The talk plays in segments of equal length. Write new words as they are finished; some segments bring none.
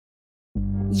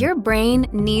Your brain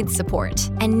needs support,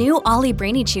 and new Ollie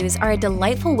Brainy Chews are a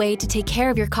delightful way to take care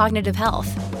of your cognitive health.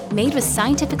 Made with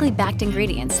scientifically backed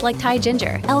ingredients like Thai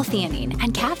ginger, L-theanine,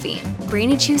 and caffeine,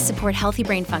 Brainy Chews support healthy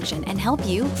brain function and help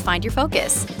you find your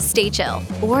focus, stay chill,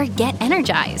 or get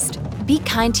energized. Be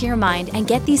kind to your mind and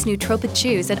get these nootropic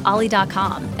chews at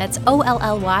ollie.com. That's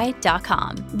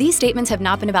OLLY.com. These statements have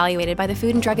not been evaluated by the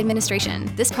Food and Drug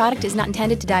Administration. This product is not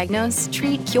intended to diagnose,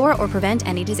 treat, cure, or prevent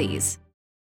any disease.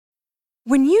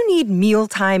 When you need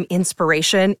mealtime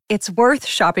inspiration, it's worth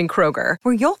shopping Kroger,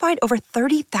 where you'll find over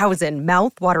 30,000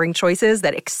 mouth-watering choices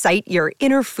that excite your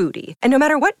inner foodie. And no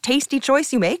matter what tasty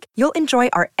choice you make, you'll enjoy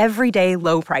our everyday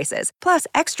low prices, plus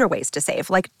extra ways to save,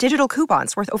 like digital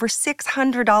coupons worth over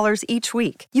 $600 each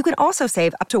week. You can also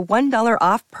save up to $1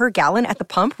 off per gallon at the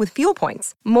pump with fuel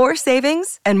points. More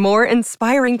savings and more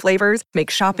inspiring flavors make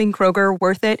shopping Kroger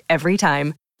worth it every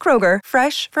time. Kroger,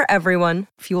 fresh for everyone.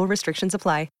 Fuel restrictions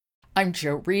apply. I'm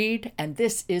Jo Reed, and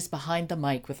this is Behind the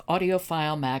Mic with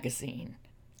AudioFile Magazine.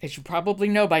 As you probably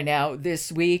know by now,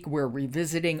 this week we're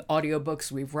revisiting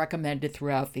audiobooks we've recommended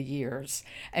throughout the years,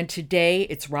 and today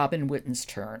it's Robin Whitten's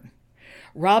turn.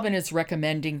 Robin is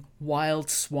recommending Wild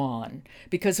Swan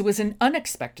because it was an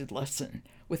unexpected listen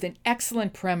with an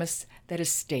excellent premise that has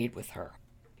stayed with her.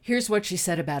 Here's what she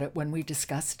said about it when we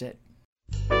discussed it.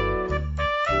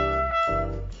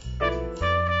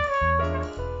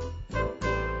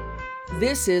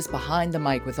 This is Behind the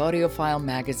Mic with AudioFile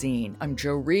Magazine. I'm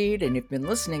Jo Reed, and if you've been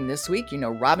listening this week, you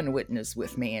know Robin Whitten is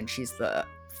with me, and she's the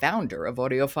founder of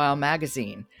AudioFile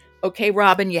Magazine. Okay,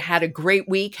 Robin, you had a great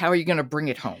week. How are you going to bring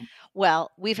it home?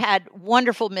 Well, we've had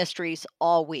wonderful mysteries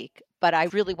all week, but I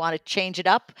really want to change it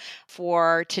up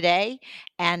for today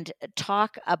and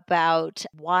talk about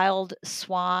Wild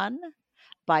Swan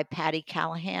by Patti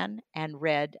Callahan and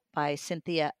read by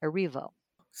Cynthia Erivo.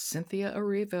 Cynthia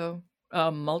Erivo. A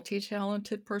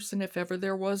multi-talented person, if ever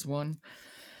there was one.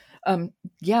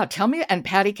 Tell me. And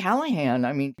Patti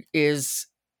Callahan, is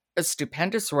a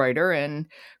stupendous writer and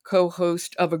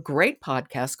co-host of a great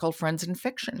podcast called Friends in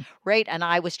Fiction. Right, and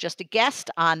I was just a guest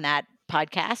on that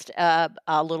podcast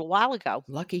a little while ago.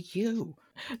 Lucky you.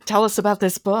 Tell us about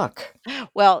this book.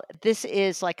 Well, this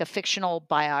is like a fictional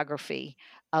biography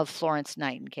of Florence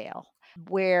Nightingale,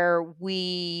 where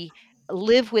we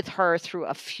live with her through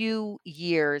a few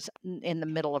years in the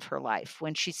middle of her life.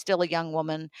 When she's still a young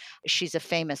woman, she's a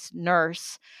famous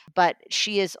nurse, but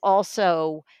she is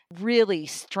also really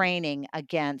straining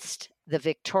against the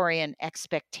Victorian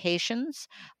expectations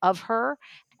of her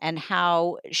and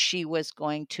how she was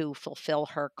going to fulfill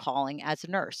her calling as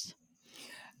a nurse.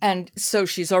 And so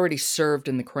she's already served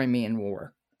in the Crimean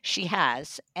War. She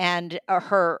has, and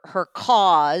her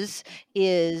cause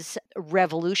is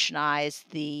revolutionize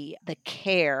the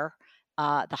care,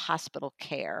 the hospital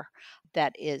care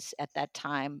that is at that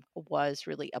time was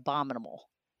really abominable.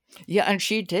 Yeah, and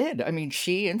she did.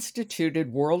 She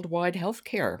instituted worldwide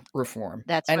healthcare reform.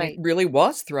 That's right. And it really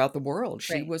was throughout the world.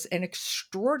 She was an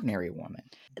extraordinary woman.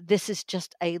 This is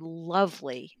just a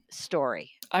lovely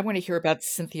story. I want to hear about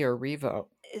Cynthia Erivo.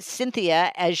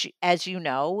 Cynthia, as you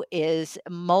know, is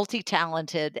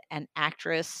multi-talented, an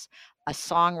actress, a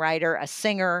songwriter, a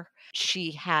singer.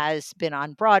 She has been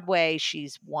on Broadway.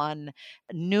 She's won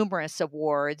numerous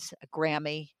awards, a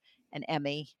Grammy, an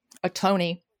Emmy, a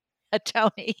Tony.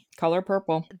 Color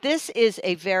Purple. This is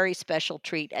a very special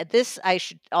treat. This, I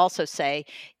should also say,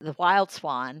 The Wild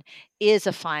Swan is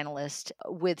a finalist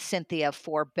with Cynthia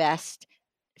for Best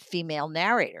Female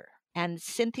Narrator. And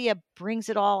Cynthia brings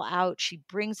it all out. She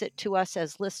brings it to us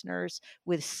as listeners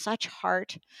with such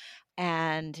heart.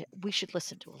 And we should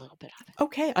listen to a little bit of it.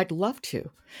 Okay, I'd love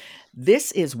to.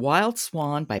 This is Wild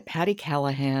Swan by Patti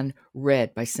Callahan,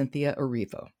 read by Cynthia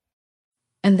Erivo.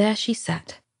 And there she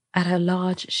sat, at her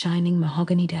large, shining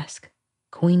mahogany desk,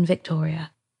 Queen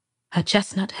Victoria, her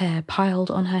chestnut hair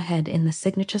piled on her head in the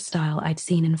signature style I'd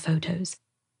seen in photos,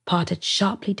 parted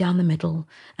sharply down the middle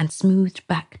and smoothed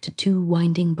back to 2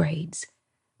 winding braids.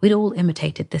 We'd all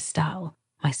imitated this style.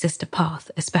 My sister Parth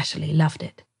especially loved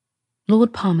it.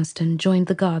 Lord Palmerston joined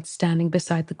the guards standing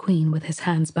beside the Queen with his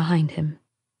hands behind him.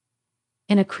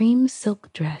 In a cream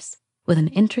silk dress with an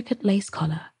intricate lace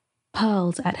collar,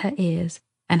 pearls at her ears,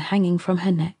 and hanging from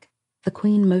her neck, the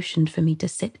Queen motioned for me to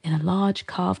sit in a large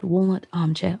carved walnut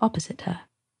armchair opposite her.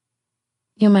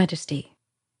 "Your Majesty,"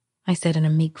 I said in a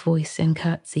meek voice and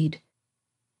curtsied.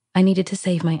 I needed to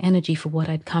save my energy for what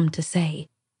I'd come to say.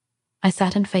 I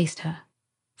sat and faced her,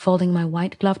 folding my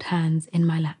white-gloved hands in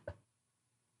my lap.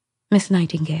 "Miss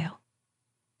Nightingale."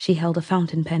 She held a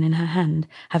fountain pen in her hand,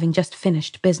 having just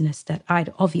finished business that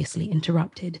I'd obviously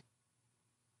interrupted.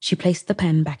 She placed the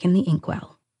pen back in the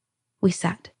inkwell. We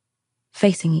sat,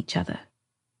 facing each other.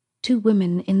 Two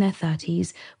women in their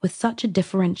 30s with such a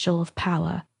differential of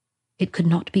power, it could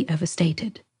not be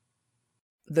overstated.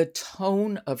 The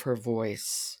tone of her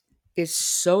voice is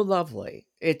so lovely.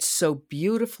 It's so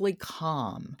beautifully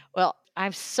calm. Well,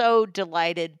 I'm so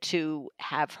delighted to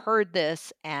have heard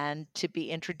this and to be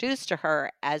introduced to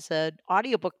her as an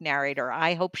audiobook narrator.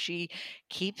 I hope she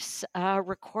keeps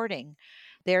recording.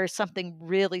 There's something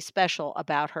really special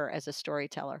about her as a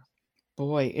storyteller.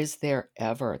 Boy, is there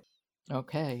ever.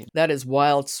 Okay. That is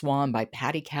Wild Swan by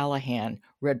Patty Callahan,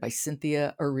 read by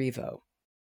Cynthia Erivo.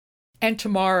 And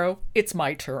tomorrow, it's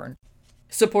my turn.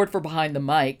 Support for Behind the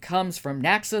Mic comes from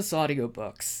Naxos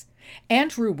Audiobooks.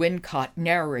 Andrew Wincott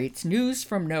narrates News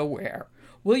from Nowhere,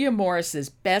 William Morris's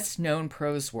best-known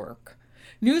prose work.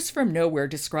 News from Nowhere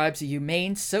describes a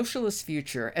humane socialist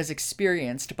future as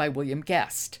experienced by William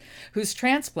Guest, who's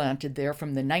transplanted there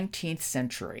from the 19th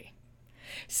century.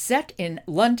 Set in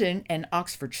London and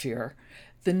Oxfordshire,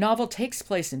 the novel takes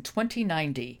place in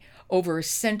 2090, over a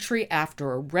century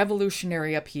after a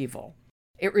revolutionary upheaval.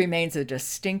 It remains a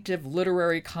distinctive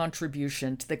literary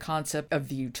contribution to the concept of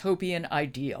the utopian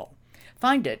ideal.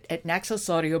 Find it at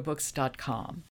naxosaudiobooks.com.